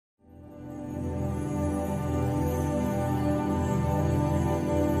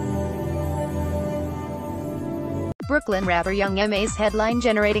Brooklyn rapper Young M.A.'s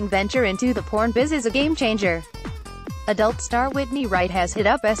headline-generating venture into the porn biz is a game-changer. Adult star Whitney Wright has hit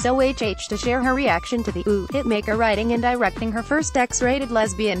up SOHH to share her reaction to the Ooouuu hitmaker writing and directing her first X-rated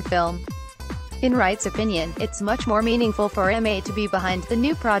lesbian film. In Wright's opinion, it's much more meaningful for M.A. to be behind the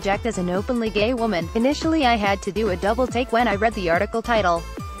new project as an openly gay woman. Initially I had to do a double take when I read the article title.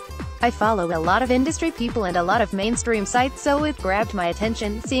 I follow a lot of industry people and a lot of mainstream sites, so it grabbed my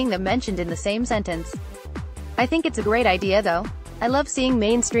attention, seeing them mentioned in the same sentence. I think it's a great idea though. I love seeing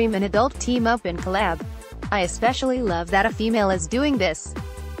mainstream and adult team up and collab. I especially love that a female is doing this.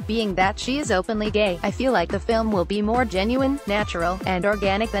 Being that she is openly gay, I feel like the film will be more genuine, natural, and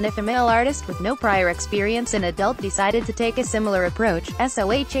organic than if a male artist with no prior experience in adult decided to take a similar approach.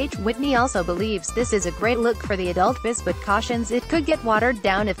 SOHH Whitney also believes this is a great look for the adult biz but cautions it could get watered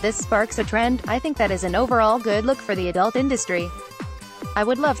down if this sparks a trend. I think that is an overall good look for the adult industry. I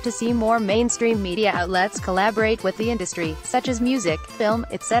would love to see more mainstream media outlets collaborate with the industry, such as music, film,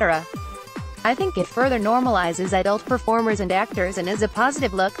 etc. I think it further normalizes adult performers and actors and is a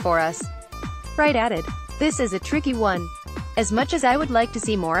positive look for us. Wright added, "This is a tricky one. As much as I would like to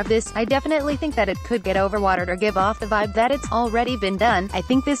see more of this, I definitely think that it could get overwatered or give off the vibe that it's already been done. I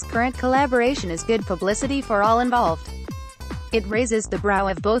think this current collaboration is good publicity for all involved. It raises the brow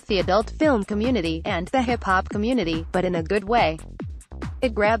of both the adult film community and the hip-hop community, but in a good way.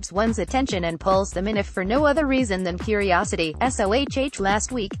 It grabs one's attention and pulls them in if for no other reason than curiosity." SOHH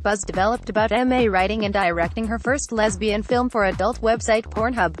Last week, buzz developed about M.A. writing and directing her first lesbian film for adult website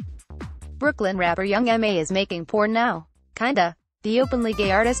Pornhub. Brooklyn rapper Young M.A. is making porn now. Kinda. The openly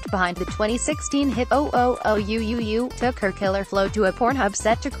gay artist behind the 2016 hit Ooouuu took her killer flow to a Pornhub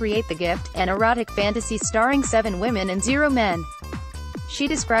set to create The Gift, an erotic fantasy starring 7 women and 0 men. She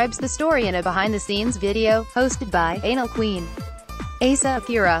describes the story in a behind-the-scenes video, hosted by Anal Queen Asa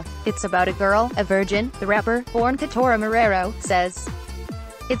Akira. "It's about a girl, a virgin," the rapper, born Katora Marrero, says.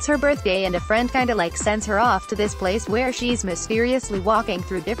 "It's her birthday and a friend kinda like sends her off to this place where she's mysteriously walking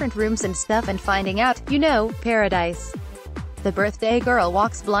through different rooms and stuff and finding out, you know, paradise. The birthday girl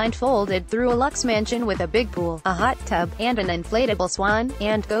walks blindfolded through a luxe mansion with a big pool, a hot tub, and an inflatable swan,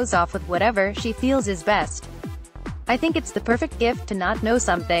 and goes off with whatever she feels is best. I think it's the perfect gift to not know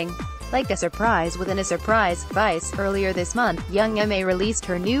something. Like a surprise within a surprise." Vice. Earlier this month, Young M.A. released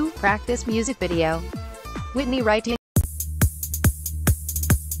her new Practice music video. Whitney Wright